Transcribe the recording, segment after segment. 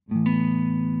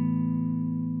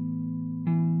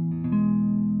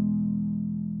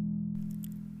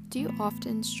Do you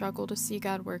often struggle to see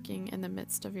God working in the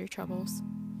midst of your troubles?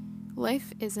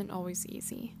 Life isn't always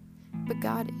easy, but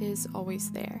God is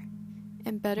always there,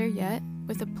 and better yet,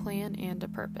 with a plan and a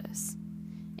purpose.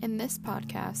 In this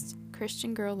podcast,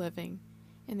 Christian Girl Living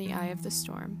in the Eye of the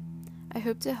Storm, I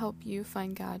hope to help you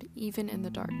find God even in the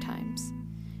dark times.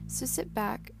 So sit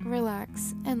back,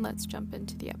 relax, and let's jump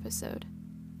into the episode.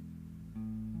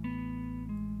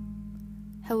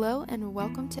 Hello and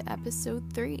welcome to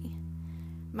episode 3.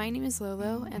 My name is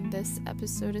Lolo, and this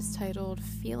episode is titled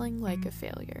Feeling Like a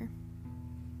Failure.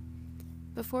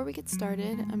 Before we get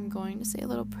started, I'm going to say a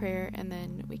little prayer and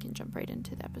then we can jump right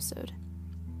into the episode.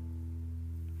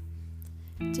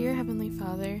 Dear Heavenly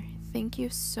Father, thank you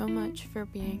so much for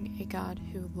being a God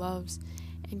who loves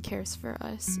and cares for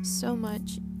us so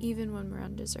much, even when we're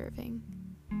undeserving.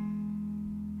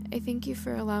 I thank you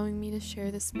for allowing me to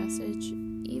share this message,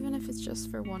 even if it's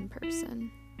just for one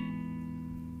person.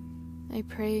 I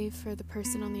pray for the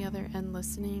person on the other end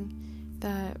listening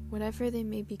that whatever they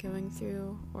may be going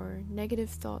through or negative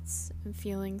thoughts and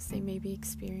feelings they may be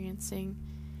experiencing,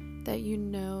 that you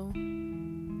know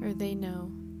or they know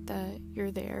that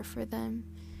you're there for them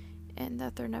and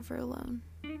that they're never alone.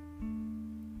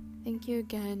 Thank you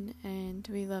again, and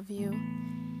we love you.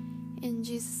 In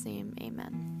Jesus' name,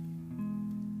 amen.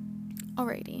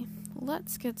 Alrighty,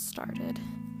 let's get started.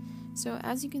 So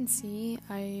as you can see,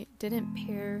 I didn't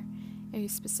pair a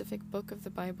specific book of the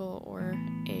Bible or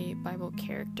a Bible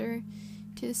character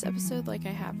to this episode like I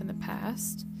have in the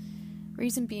past.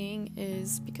 Reason being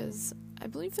is because I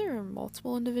believe there are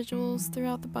multiple individuals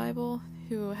throughout the Bible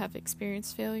who have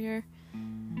experienced failure,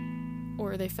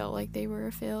 or they felt like they were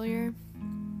a failure.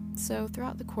 So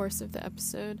throughout the course of the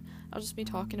episode, I'll just be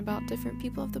talking about different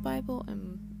people of the Bible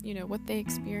and, what they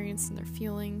experienced and their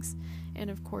feelings, and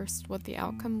of course what the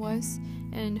outcome was.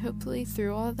 And hopefully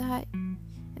through all that,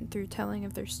 and through telling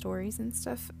of their stories and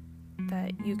stuff,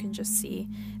 that you can just see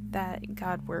that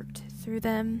God worked through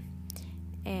them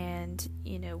and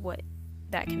what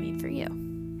that can mean for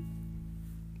you.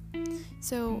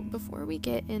 So before we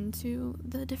get into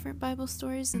the different Bible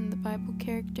stories and the Bible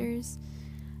characters,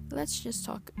 let's just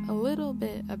talk a little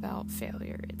bit about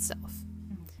failure itself.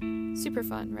 Super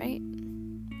fun, right?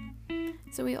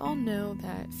 So we all know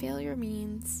that failure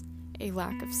means a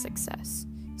lack of success.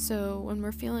 So when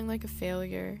we're feeling like a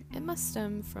failure, it must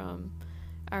stem from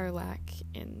our lack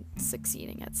in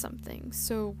succeeding at something.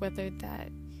 So whether that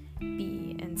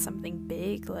be in something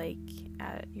big like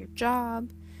at your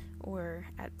job or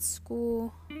at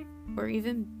school or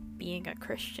even being a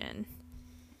Christian,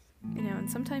 and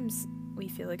sometimes we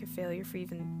feel like a failure for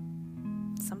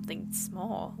even something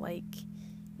small, like,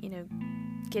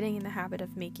 getting in the habit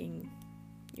of making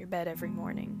your bed every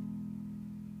morning.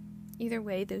 Either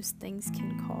way, those things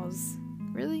can cause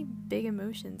really big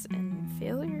emotions, and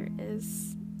failure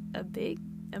is a big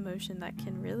emotion that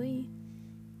can really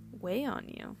weigh on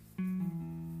you.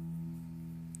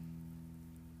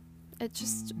 It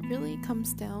just really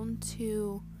comes down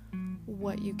to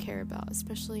what you care about,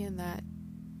 especially in that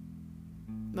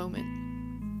moment.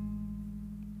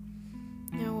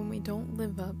 When we don't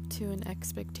live up to an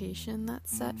expectation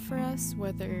that's set for us,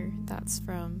 whether that's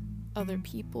from other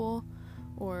people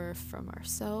or from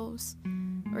ourselves,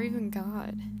 or even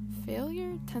God,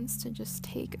 failure tends to just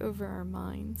take over our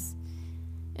minds.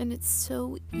 And it's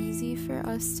so easy for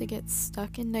us to get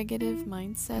stuck in negative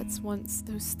mindsets once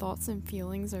those thoughts and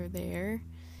feelings are there.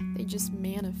 They just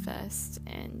manifest,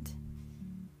 and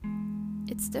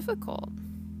it's difficult.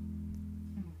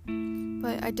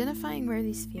 But identifying where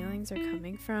these feelings are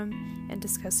coming from and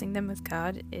discussing them with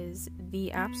God is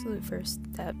the absolute first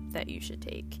step that you should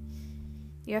take.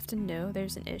 You have to know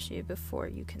there's an issue before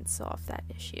you can solve that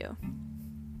issue.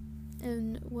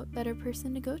 And what better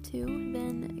person to go to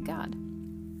than God?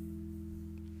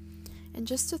 And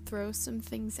just to throw some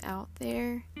things out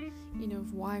there,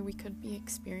 of why we could be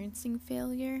experiencing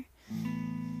failure,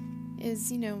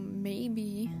 is,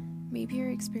 maybe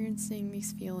you're experiencing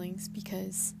these feelings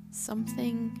because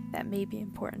something that may be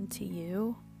important to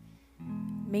you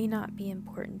may not be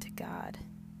important to God.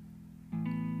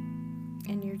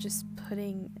 And you're just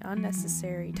putting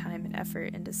unnecessary time and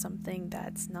effort into something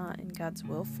that's not in God's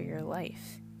will for your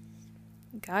life.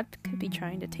 God could be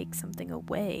trying to take something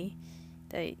away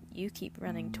that you keep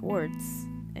running towards,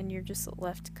 and you're just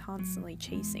left constantly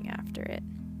chasing after it.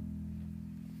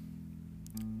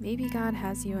 Maybe God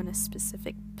has you in a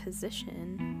specific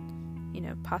position,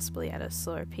 possibly at a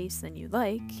slower pace than you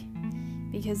like,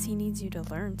 because He needs you to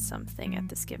learn something at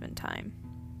this given time.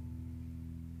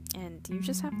 And you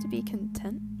just have to be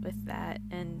content with that,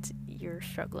 and you're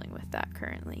struggling with that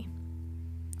currently.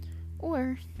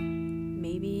 Or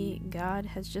maybe God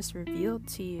has just revealed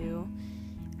to you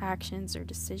actions or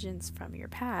decisions from your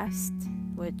past,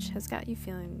 which has got you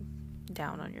feeling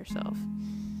down on yourself,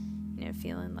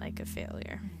 feeling like a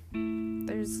failure.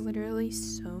 There's literally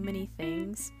so many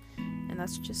things, and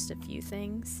that's just a few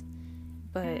things,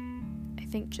 but I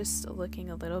think just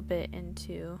looking a little bit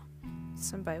into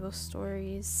some Bible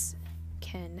stories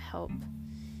can help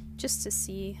just to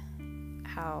see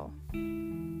how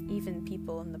even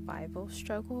people in the Bible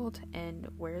struggled and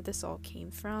where this all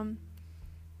came from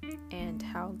and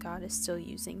how God is still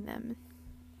using them,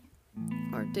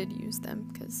 or did use them,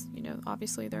 because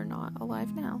obviously they're not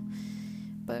alive now.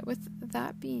 But with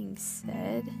that being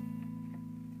said,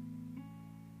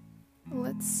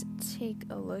 let's take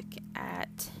a look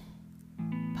at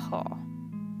Paul.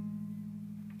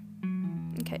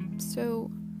 Okay,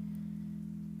 so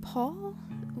Paul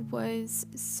was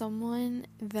someone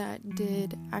that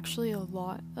did actually a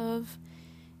lot of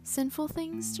sinful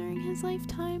things during his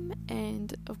lifetime,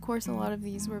 and of course a lot of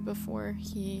these were before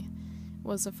he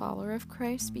was a follower of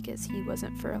Christ, because he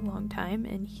wasn't for a long time,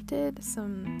 and he did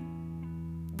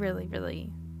some really,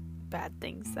 really bad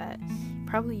things that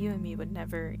probably you and me would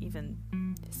never even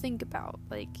think about.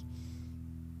 Like,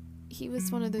 he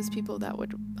was one of those people that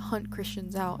would hunt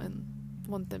Christians out and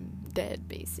want them dead,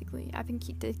 basically. I think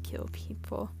he did kill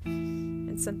people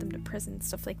and sent them to prison,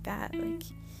 stuff like that.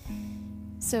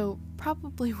 So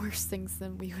probably worse things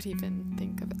than we would even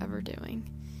think of ever doing.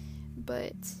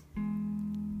 But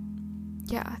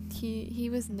yeah, he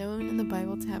was known in the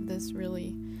Bible to have this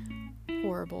really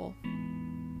horrible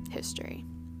history.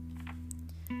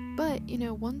 But,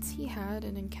 once he had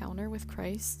an encounter with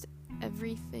Christ,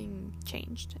 everything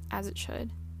changed, as it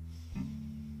should.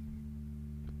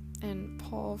 And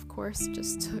Paul, of course,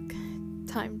 just took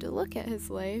time to look at his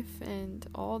life and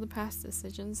all the past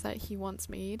decisions that he once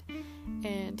made,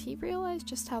 and he realized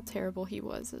just how terrible he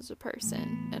was as a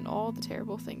person and all the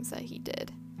terrible things that he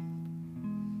did.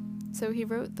 So he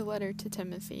wrote the letter to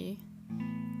Timothy,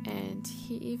 and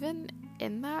he even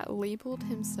in that labeled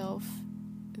himself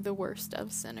the worst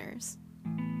of sinners.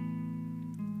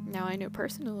 Now, I know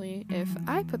personally, if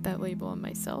I put that label on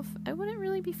myself, I wouldn't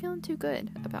really be feeling too good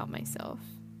about myself.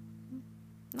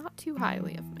 Not too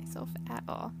highly of myself at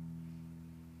all.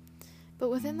 But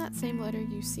within that same letter,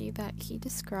 you see that he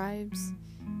describes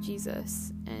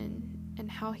Jesus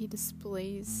and how he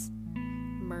displays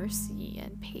mercy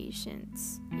and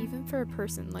patience, even for a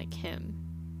person like him,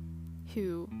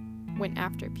 who went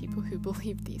after people who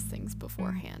believed these things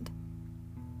beforehand.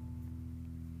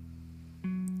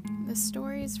 The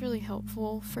story is really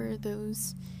helpful for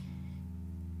those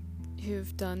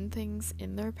who've done things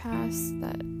in their past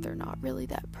that they're not really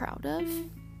that proud of,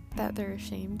 that they're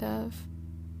ashamed of,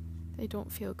 they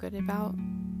don't feel good about.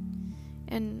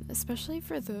 And especially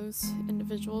for those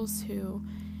individuals who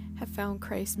have found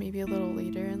Christ maybe a little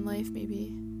later in life, maybe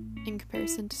in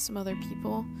comparison to some other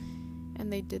people,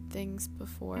 and they did things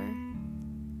before,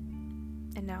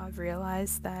 and now I've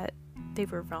realized that they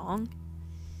were wrong.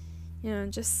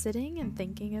 Just sitting and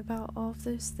thinking about all of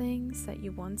those things that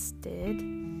you once did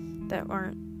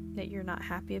that you're not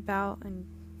happy about, and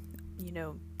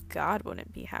God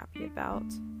wouldn't be happy about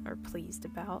or pleased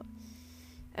about,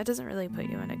 that doesn't really put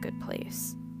you in a good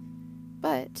place.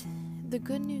 But the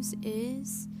good news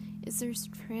is there's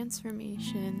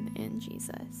transformation in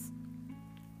Jesus.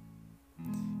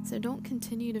 So don't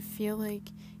continue to feel like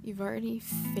you've already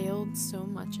failed so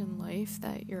much in life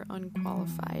that you're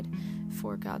unqualified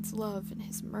for God's love and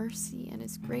His mercy and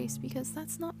His grace, because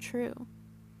that's not true.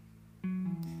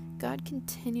 God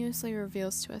continuously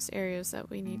reveals to us areas that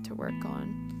we need to work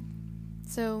on.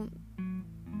 So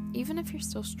even if you're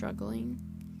still struggling,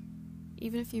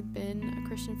 even if you've been a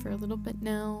Christian for a little bit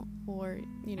now, or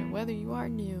whether you are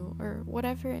new or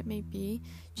whatever it may be,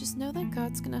 just know that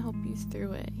God's going to help you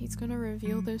through it. He's going to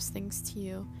reveal those things to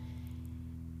you,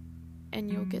 and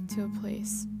you'll get to a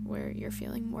place where you're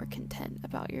feeling more content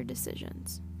about your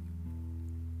decisions.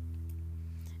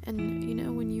 And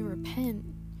when you repent,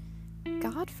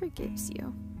 God forgives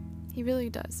you. He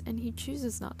really does, and He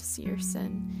chooses not to see your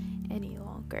sin any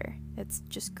longer. It's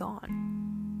just gone.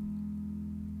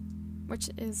 Which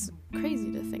is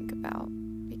crazy to think about,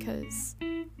 because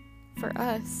for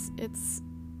us, it's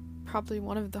probably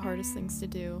one of the hardest things to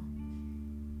do,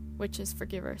 which is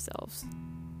forgive ourselves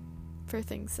for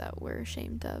things that we're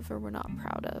ashamed of or we're not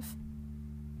proud of.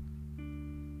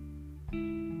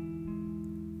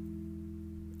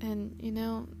 And,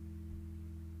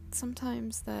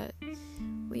 sometimes that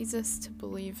leads us to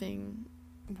believing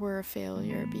we're a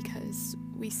failure because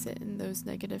we sit in those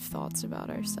negative thoughts about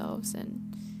ourselves,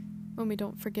 and when we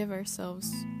don't forgive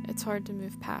ourselves, it's hard to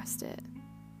move past it.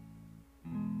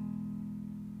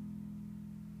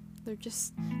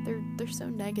 They're so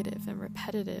negative and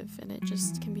repetitive, and it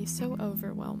just can be so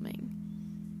overwhelming.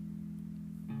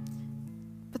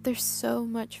 But there's so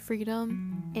much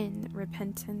freedom in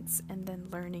repentance and then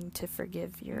learning to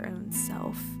forgive your own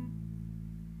self.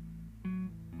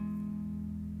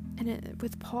 And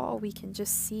with Paul, we can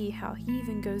just see how he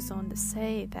even goes on to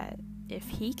say that if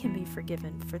he can be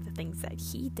forgiven for the things that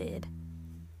he did,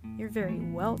 you're very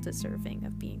well deserving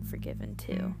of being forgiven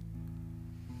too.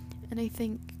 And I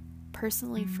think,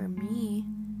 personally for me,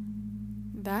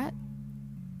 that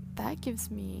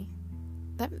gives me,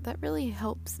 that really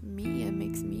helps me and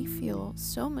makes me feel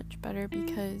so much better,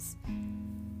 because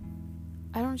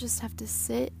I don't just have to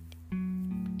sit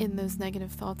in those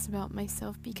negative thoughts about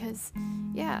myself, because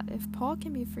yeah, if Paul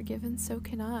can be forgiven, so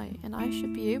can I, and I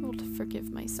should be able to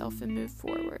forgive myself and move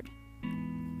forward.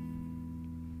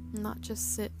 Not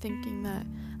just sit thinking that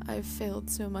I've failed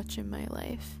so much in my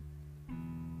life.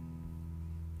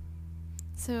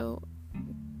 So,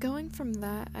 going from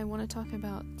that, I want to talk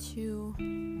about two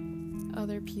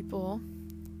other people.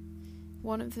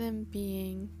 One of them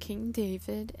being King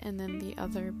David, and then the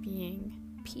other being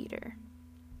Peter.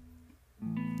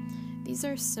 These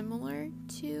are similar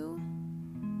to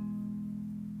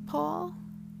Paul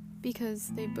because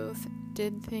they both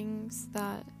did things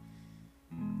that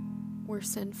were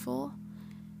sinful,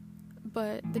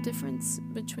 but the difference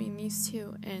between these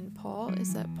two and Paul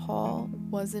is that Paul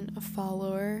wasn't a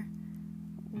follower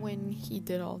when he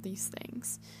did all these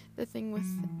things. The thing with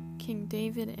King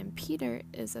David and Peter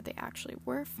is that they actually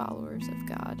were followers of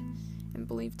God and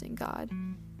believed in God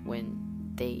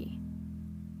when they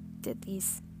did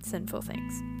these sinful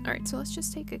things. Alright, so let's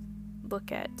just take a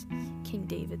look at King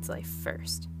David's life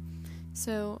first.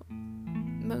 So,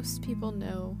 most people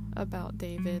know about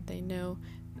David. They know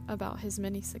about his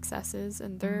many successes,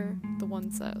 and they're the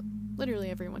ones that literally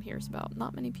everyone hears about.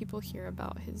 Not many people hear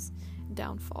about his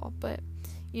downfall, but,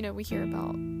 we hear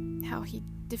about how he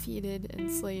defeated and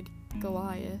slayed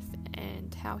Goliath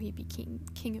and how he became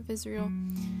king of Israel.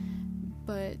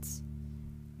 But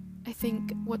I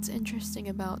think what's interesting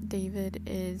about David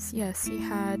is, yes, he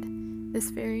had this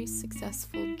very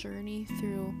successful journey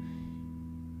through,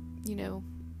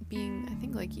 being, I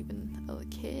think, like, even a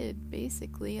kid,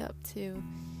 basically, up to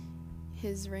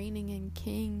his reigning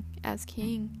as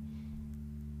king.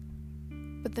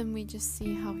 But then we just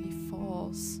see how he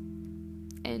falls.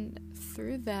 And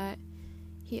through that,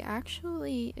 he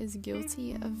actually is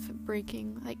guilty of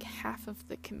breaking, like, half of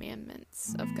the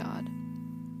commandments of God.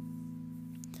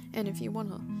 And if you want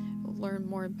to learn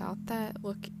more about that,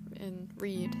 look and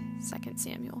read 2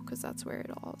 Samuel, because that's where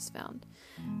it all is found.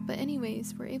 But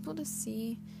anyways, we're able to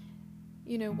see,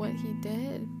 what he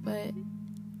did. But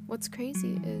what's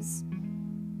crazy is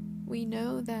we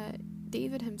know that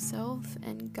David himself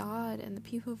and God and the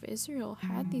people of Israel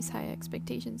had these high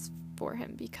expectations for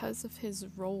him because of his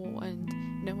role,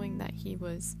 and knowing that he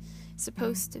was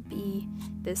supposed to be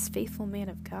this faithful man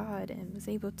of God and was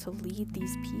able to lead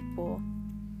these people.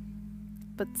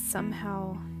 But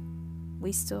somehow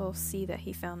we still see that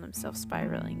he found himself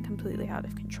spiraling completely out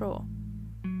of control.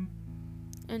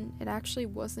 And it actually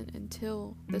wasn't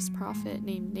until this prophet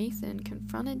named Nathan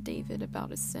confronted David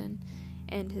about his sin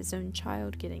and his own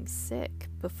child getting sick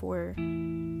before he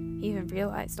even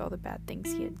realized all the bad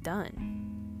things he had done.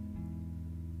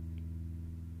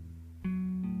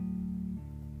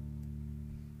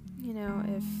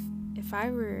 If I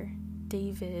were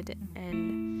David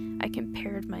and I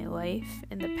compared my life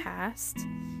in the past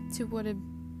to what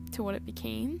it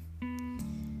became,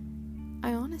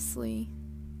 I honestly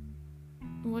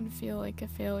would feel like a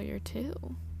failure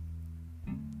too.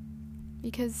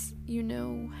 Because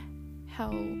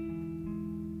how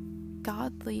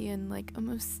godly and like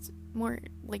almost more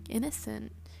like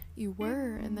innocent you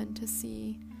were, and then to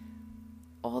see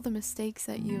all the mistakes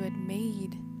that you had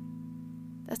made,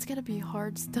 that's gonna be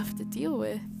hard stuff to deal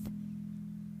with.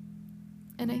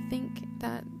 And I think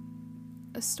that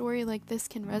a story like this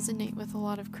can resonate with a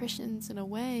lot of Christians in a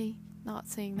way, not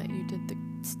saying that you did the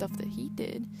stuff that he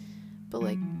did, but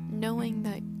like knowing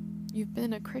that you've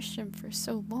been a Christian for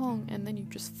so long and then you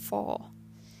just fall.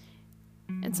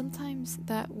 And sometimes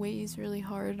that weighs really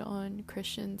hard on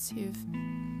Christians who've,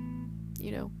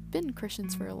 been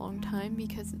Christians for a long time,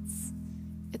 because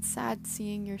it's sad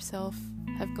seeing yourself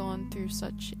have gone through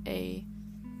such a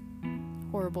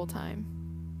horrible time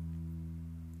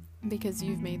because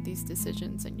you've made these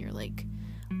decisions and you're like,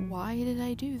 why did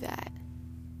I do that?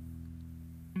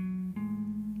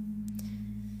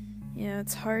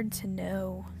 It's hard to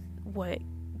know what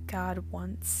God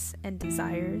wants and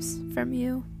desires from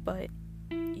you, but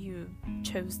you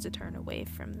chose to turn away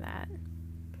from that.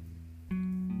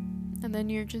 And then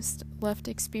you're just left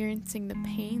experiencing the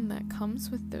pain that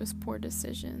comes with those poor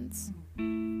decisions.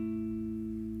 And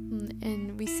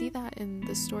we see that in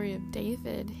the story of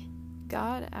David.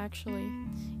 God actually,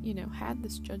 had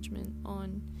this judgment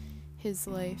on his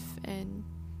life, and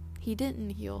he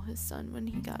didn't heal his son when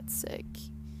he got sick.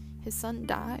 His son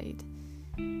died.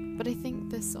 But I think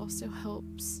this also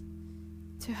helps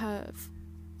to have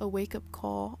a wake-up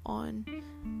call on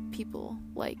people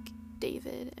like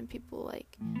David and people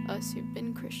like us who've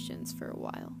been Christians for a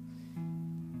while.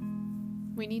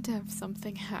 We need to have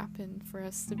something happen for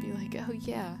us to be like, oh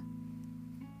yeah.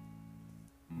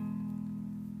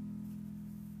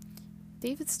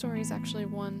 David's story is actually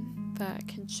one that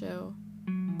can show,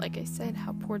 like I said,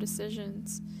 how poor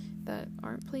decisions that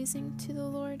aren't pleasing to the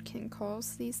Lord can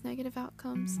cause these negative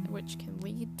outcomes, which can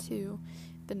lead to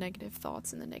the negative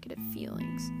thoughts and the negative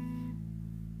feelings.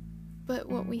 But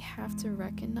what we have to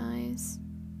recognize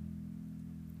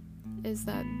is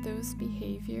that those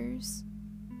behaviors,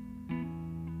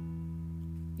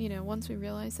 once we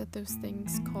realize that those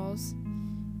things cause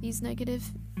these negative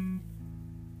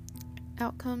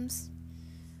outcomes,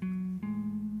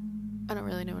 I don't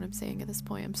really know what I'm saying at this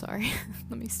point, I'm sorry.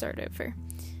 Let me start over.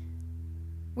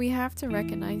 We have to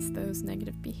recognize those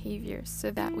negative behaviors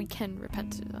so that we can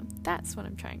repent of them. That's what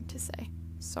I'm trying to say.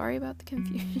 Sorry about the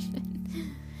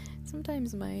confusion.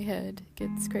 Sometimes my head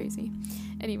gets crazy.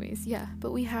 Anyways,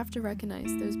 but we have to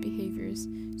recognize those behaviors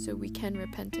so we can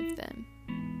repent of them.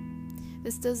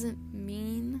 This doesn't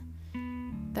mean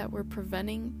that we're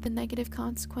preventing the negative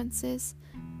consequences.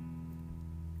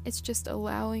 It's just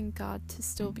allowing God to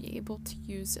still be able to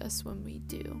use us when we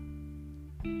do.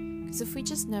 Because if we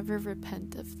just never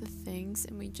repent of the things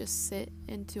and we just sit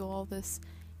into all this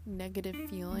negative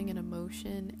feeling and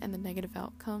emotion and the negative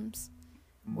outcomes,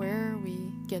 where are we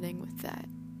getting with that?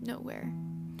 Nowhere.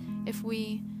 If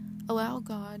we allow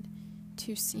God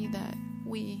to see that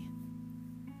we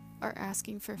are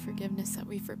asking for forgiveness, that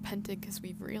we've repented because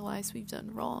we've realized we've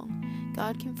done wrong,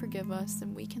 God can forgive us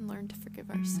and we can learn to forgive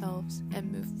ourselves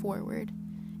and move forward.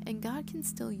 And God can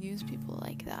still use people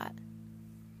like that.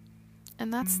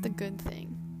 And that's the good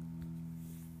thing.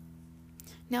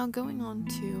 Now going on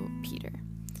to Peter.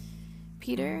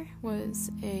 Peter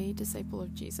was a disciple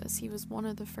of Jesus. He was one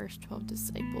of the first 12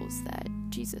 disciples that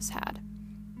Jesus had.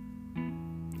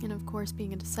 And of course,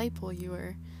 being a disciple, you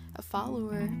were a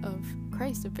follower of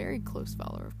Christ, a very close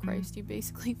follower of Christ. You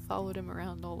basically followed him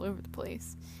around all over the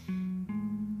place.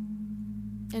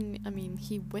 And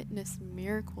he witnessed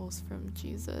miracles from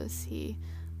Jesus. He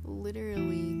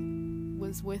literally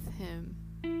was with him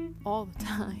all the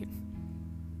time.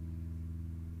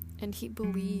 And he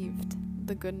believed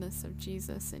the goodness of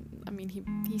Jesus,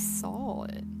 and he saw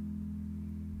it.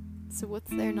 So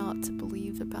what's there not to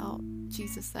believe about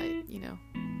Jesus that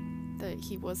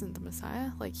he wasn't the Messiah?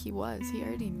 Like, he was. He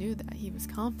already knew that. He was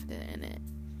confident in it.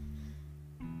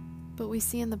 But we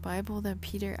see in the Bible that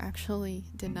Peter actually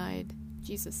denied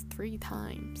Jesus 3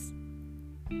 times,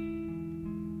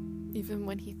 even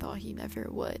when he thought he never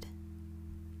would.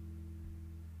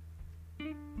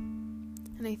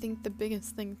 And I think the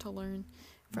biggest thing to learn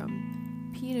from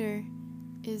Peter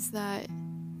is that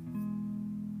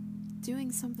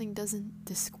doing something doesn't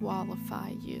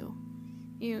disqualify you.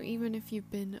 Even if you've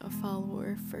been a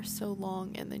follower for so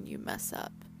long and then you mess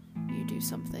up, you do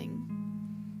something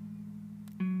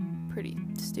pretty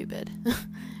stupid,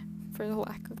 for the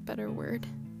lack of a better word.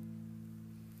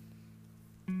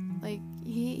 Like,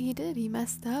 he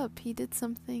messed up. He did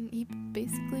something, he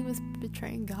basically was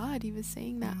betraying God. He was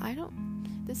saying that,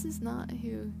 this is not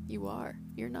who you are.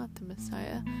 You're not the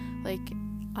Messiah. Like,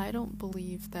 I don't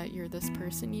believe that you're this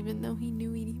person, even though he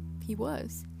knew he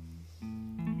was.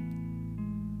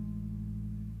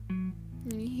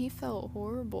 And he felt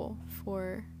horrible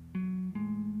for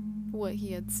what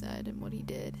he had said and what he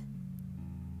did.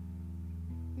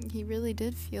 He really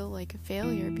did feel like a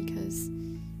failure because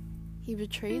he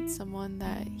betrayed someone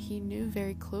that he knew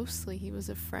very closely. He was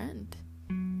a friend.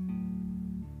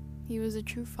 He was a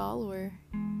true follower.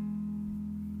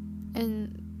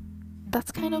 And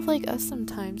that's kind of like us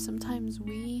sometimes. Sometimes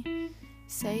we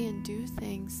say and do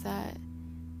things that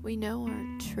we know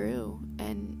aren't true,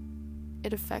 and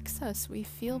it affects us. We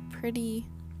feel pretty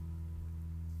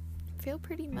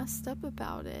messed up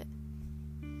about it.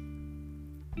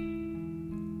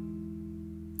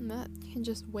 And that can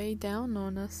just weigh down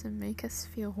on us and make us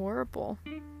feel horrible.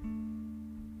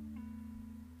 And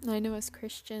I know as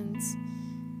Christians,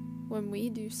 when we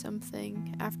do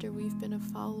something after we've been a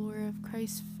follower of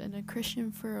Christ and a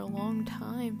Christian for a long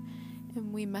time,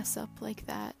 and we mess up like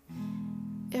that,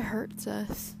 it hurts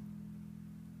us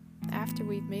after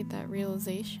we've made that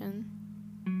realization.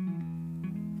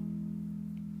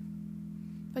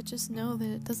 But just know that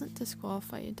it doesn't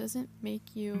disqualify, it doesn't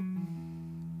make you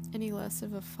any less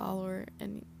of a follower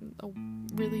and a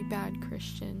really bad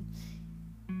Christian.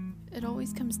 It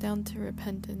always comes down to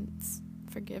repentance,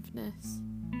 forgiveness,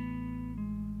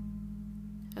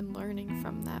 and learning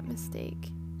from that mistake.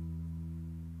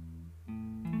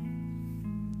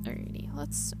 Alrighty,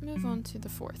 let's move on to the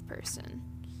fourth person.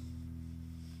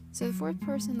 So the fourth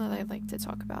person that I'd like to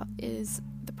talk about is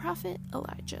the prophet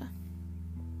Elijah.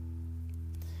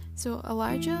 So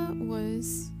Elijah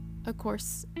was, of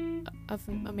course,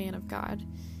 a man of God,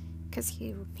 because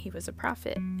he was a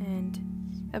prophet, and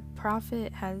a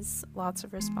prophet has lots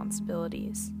of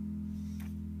responsibilities.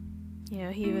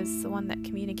 He was the one that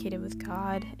communicated with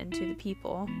God and to the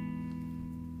people.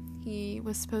 He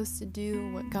was supposed to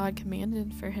do what God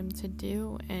commanded for him to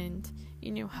do and,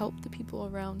 help the people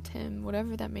around him,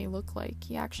 whatever that may look like.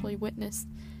 He actually witnessed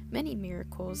many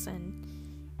miracles, and,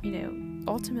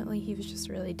 ultimately he was just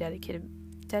a really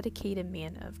dedicated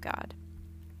man of God.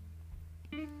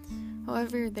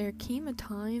 However, there came a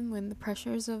time when the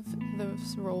pressures of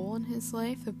this role in his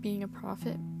life of being a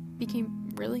prophet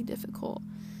became really difficult.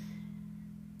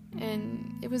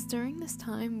 And it was during this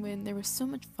time when there was so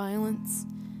much violence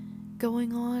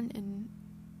going on and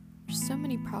so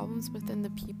many problems within the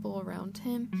people around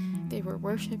him. They were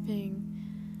worshiping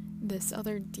this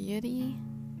other deity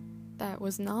that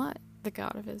was not the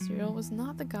God of Israel, was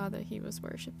not the God that he was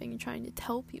worshiping and trying to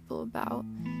tell people about.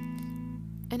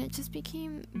 And it just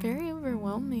became very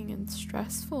overwhelming and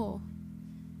stressful.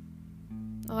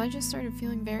 Elijah started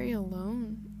feeling very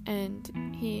alone,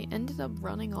 and he ended up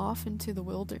running off into the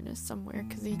wilderness somewhere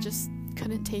because he just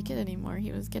couldn't take it anymore.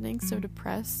 He was getting so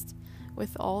depressed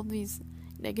with all these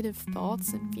negative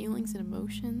thoughts and feelings and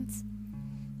emotions.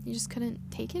 He just couldn't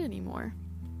take it anymore.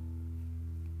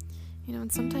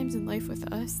 And sometimes in life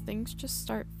with us, things just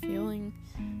start feeling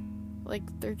like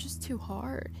they're just too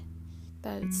hard,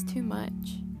 that it's too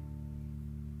much.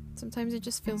 Sometimes it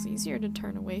just feels easier to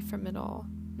turn away from it all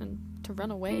and to run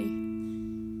away.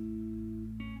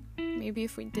 Maybe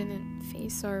if we didn't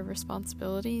face our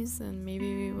responsibilities, then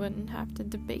maybe we wouldn't have to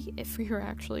debate if we were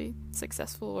actually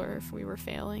successful or if we were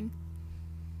failing.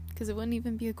 Because it wouldn't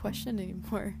even be a question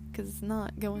anymore, because it's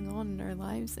not going on in our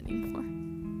lives anymore.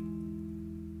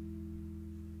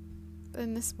 But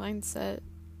in this mindset,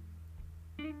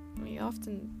 we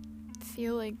often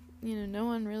feel like, no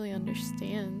one really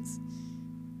understands.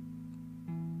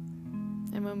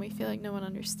 And when we feel like no one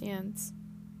understands,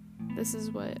 this is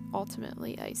what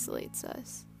ultimately isolates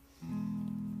us.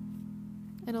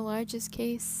 In Elijah's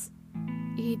case,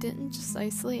 he didn't just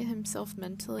isolate himself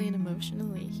mentally and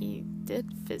emotionally, he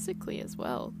did physically as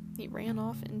well. He ran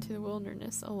off into the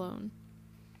wilderness alone.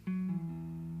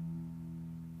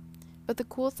 But the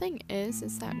cool thing is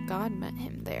that God met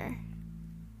him there.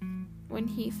 When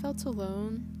he felt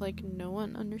alone, like no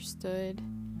one understood,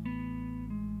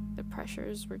 the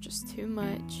pressures were just too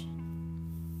much,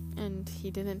 and he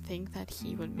didn't think that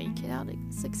he would make it out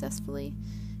successfully,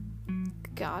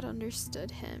 God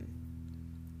understood him.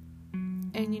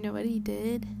 And you know what he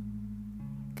did?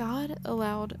 God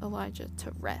allowed Elijah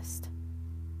to rest,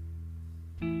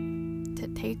 to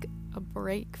take a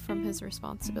break from his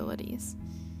responsibilities,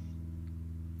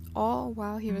 all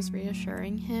while he was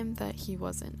reassuring him that he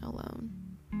wasn't alone.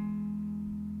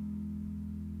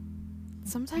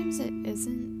 Sometimes it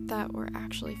isn't that we're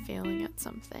actually failing at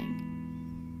something.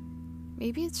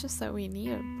 Maybe it's just that we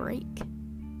need a break,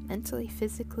 mentally,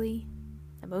 physically,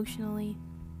 emotionally.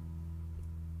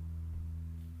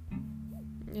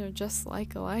 Just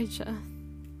like Elijah.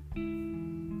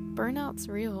 Burnout's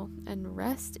real, and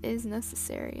rest is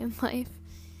necessary in life,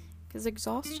 because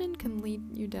exhaustion can lead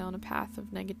you down a path of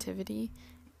negativity,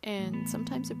 and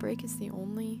sometimes a break is the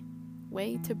only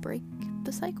way to break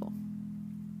the cycle.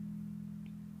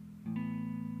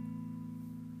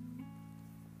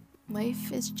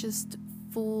 Life is just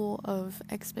full of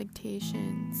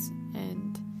expectations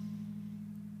and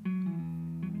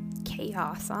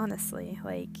chaos, honestly.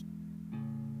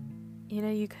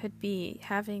 You could be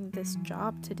having this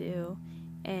job to do,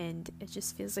 and it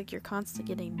just feels like you're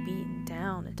constantly getting beaten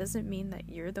down. It doesn't mean that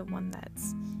you're the one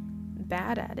that's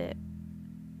bad at it.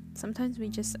 Sometimes we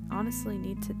just honestly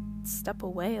need to step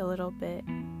away a little bit,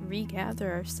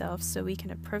 regather ourselves so we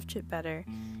can approach it better,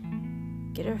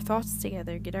 get our thoughts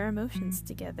together, get our emotions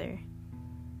together.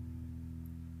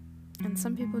 And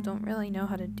some people don't really know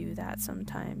how to do that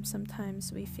sometimes.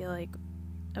 Sometimes we feel like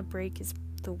a break is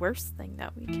the worst thing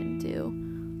that we can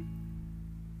do.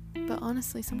 But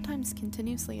honestly, sometimes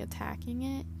continuously attacking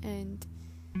it and,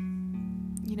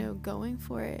 going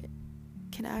for it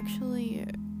can actually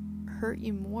hurt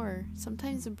you more.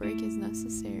 Sometimes a break is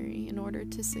necessary in order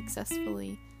to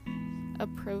successfully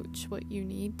approach what you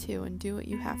need to and do what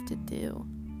you have to do.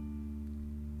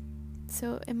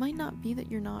 So it might not be that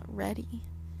you're not ready.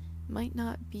 It might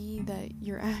not be that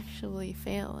you're actually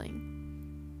failing.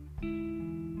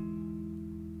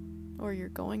 Or you're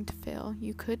going to fail.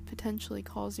 You could potentially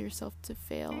cause yourself to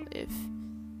fail if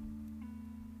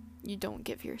you don't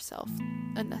give yourself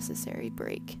a necessary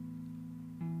break.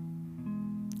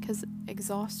 Because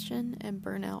exhaustion and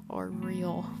burnout are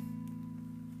real.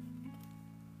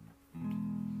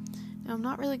 Now, I'm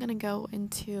not really going to go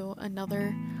into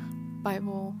another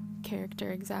Bible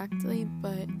character exactly,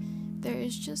 but there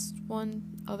is just one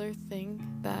other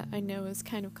thing that I know is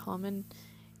kind of common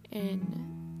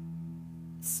in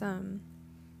some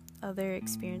other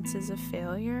experiences of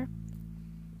failure,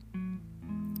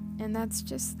 and that's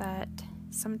just that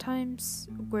sometimes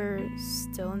we're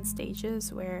still in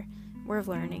stages where we're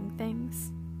learning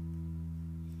things.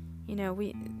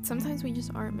 Sometimes we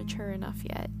just aren't mature enough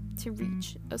yet to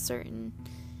reach a certain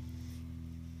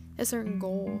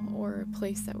goal or a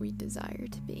place that we desire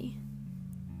to be.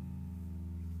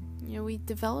 We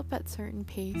develop at certain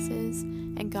paces,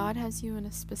 and God has you in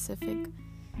a specific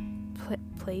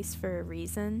place for a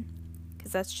reason,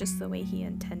 because that's just the way He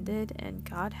intended, and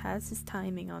God has His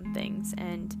timing on things,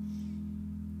 and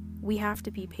we have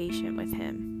to be patient with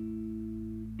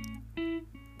Him.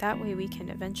 That way we can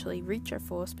eventually reach our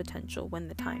fullest potential when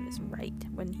the time is right,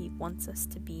 when He wants us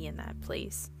to be in that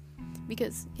place.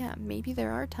 Because, maybe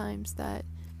there are times that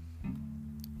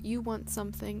you want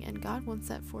something and God wants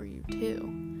that for you too,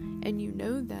 and you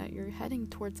know that you're heading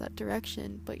towards that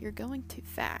direction, but you're going too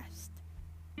fast.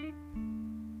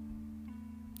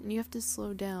 And you have to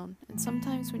slow down. And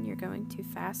sometimes when you're going too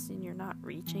fast and you're not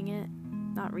reaching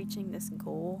this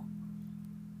goal,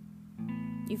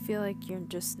 you feel like you're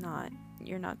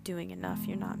not doing enough,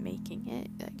 you're not making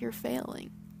it, that you're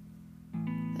failing.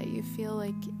 That you feel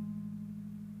like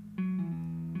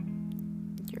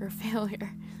you're a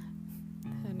failure. I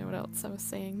don't know what else I was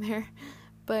saying there.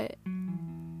 But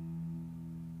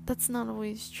that's not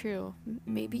always true.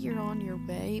 Maybe you're on your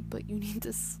way, but you need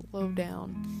to slow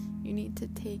down. You need to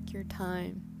take your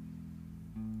time.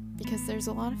 Because there's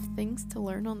a lot of things to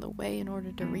learn on the way in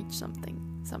order to reach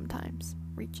something sometimes.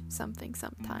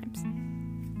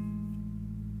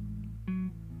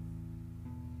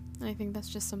 And I think that's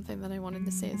just something that I wanted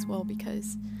to say as well,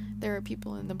 because there are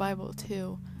people in the Bible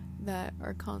too that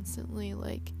are constantly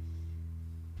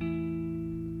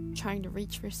trying to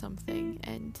reach for something,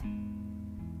 and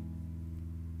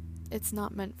it's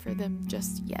not meant for them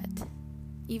just yet.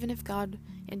 Even if God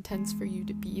intends for you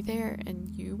to be there and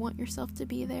you want yourself to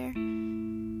be there,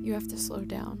 you have to slow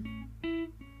down.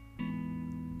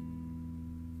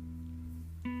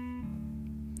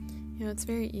 It's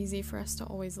very easy for us to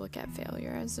always look at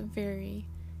failure as a very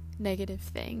negative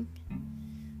thing,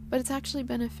 but it's actually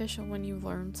beneficial when you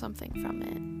learn something from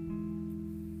it.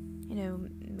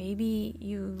 Maybe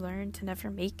you learn to never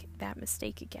make that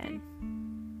mistake again.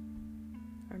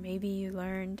 Or maybe you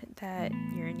learned that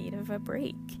you're in need of a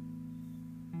break.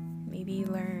 Maybe you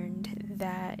learned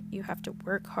that you have to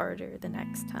work harder the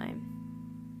next time.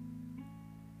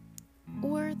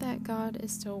 Or that God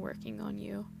is still working on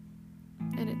you,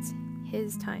 and it's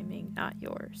His timing, not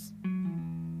yours.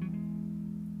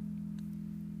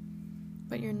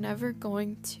 But you're never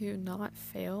going to not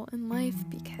fail in life,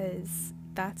 because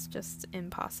that's just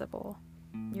impossible.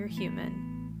 You're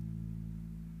human.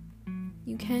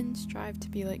 You can strive to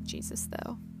be like Jesus,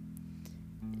 though.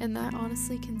 And that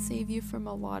honestly can save you from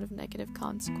a lot of negative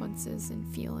consequences and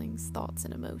feelings, thoughts,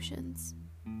 and emotions.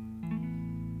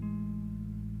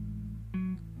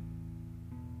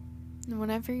 And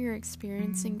whenever you're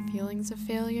experiencing feelings of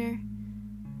failure,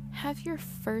 have your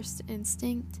first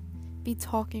instinct be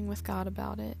talking with God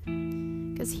about it,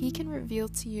 because He can reveal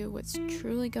to you what's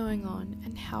truly going on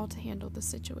and how to handle the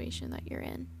situation that you're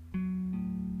in.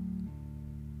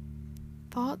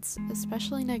 Thoughts,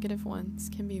 especially negative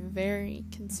ones, can be very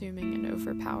consuming and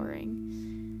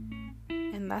overpowering,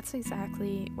 and that's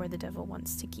exactly where the devil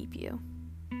wants to keep you.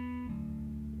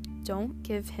 Don't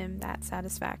give him that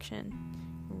satisfaction.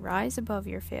 Rise above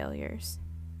your failures.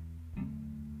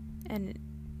 And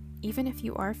even if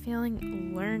you are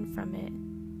failing, learn from it.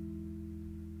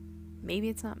 Maybe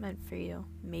it's not meant for you.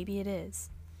 Maybe it is.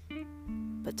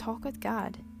 But talk with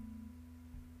God.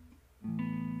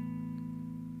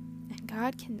 And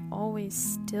God can always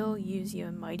still use you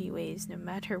in mighty ways, no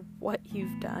matter what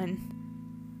you've done,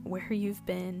 where you've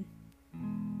been,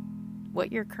 what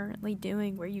you're currently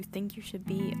doing, where you think you should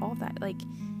be, all that. Like,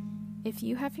 if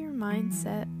you have your mind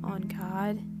set on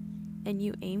God and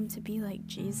you aim to be like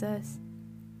Jesus,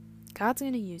 God's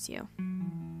going to use you,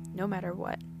 no matter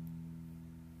what.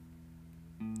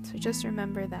 So just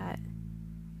remember that.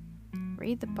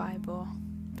 Read the Bible,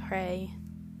 pray,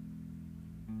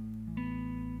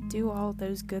 do all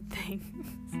those good things.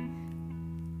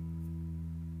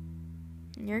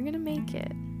 And you're going to make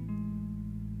it.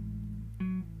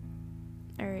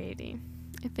 Alrighty.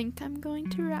 I think I'm going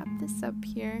to wrap this up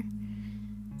here.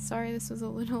 Sorry this was a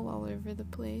little all over the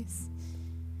place.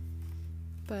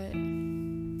 But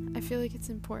I feel like it's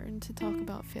important to talk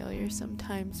about failure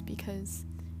sometimes because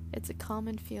it's a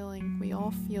common feeling. We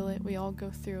all feel it. We all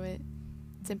go through it.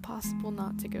 It's impossible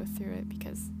not to go through it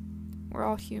because we're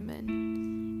all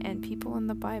human. And people in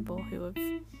the Bible who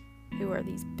are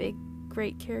these big,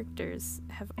 great characters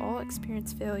have all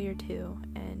experienced failure too.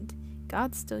 And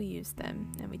God still used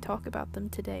them. And we talk about them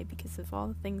today because of all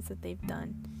the things that they've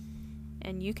done.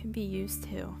 And you can be used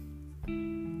too.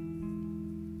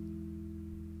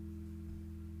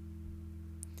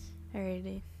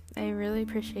 Alrighty. I really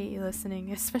appreciate you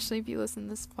listening, especially if you listen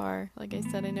this far. Like I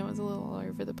said, I know it was a little all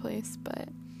over the place, but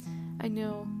I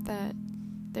know that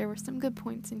there were some good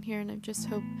points in here, and I just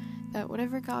hope that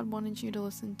whatever God wanted you to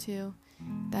listen to,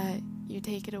 that you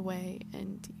take it away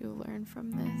and you learn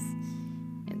from this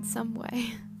in some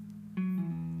way.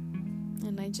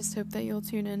 And I just hope that you'll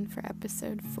tune in for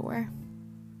episode 4.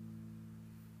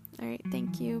 Alright,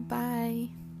 thank you. Bye.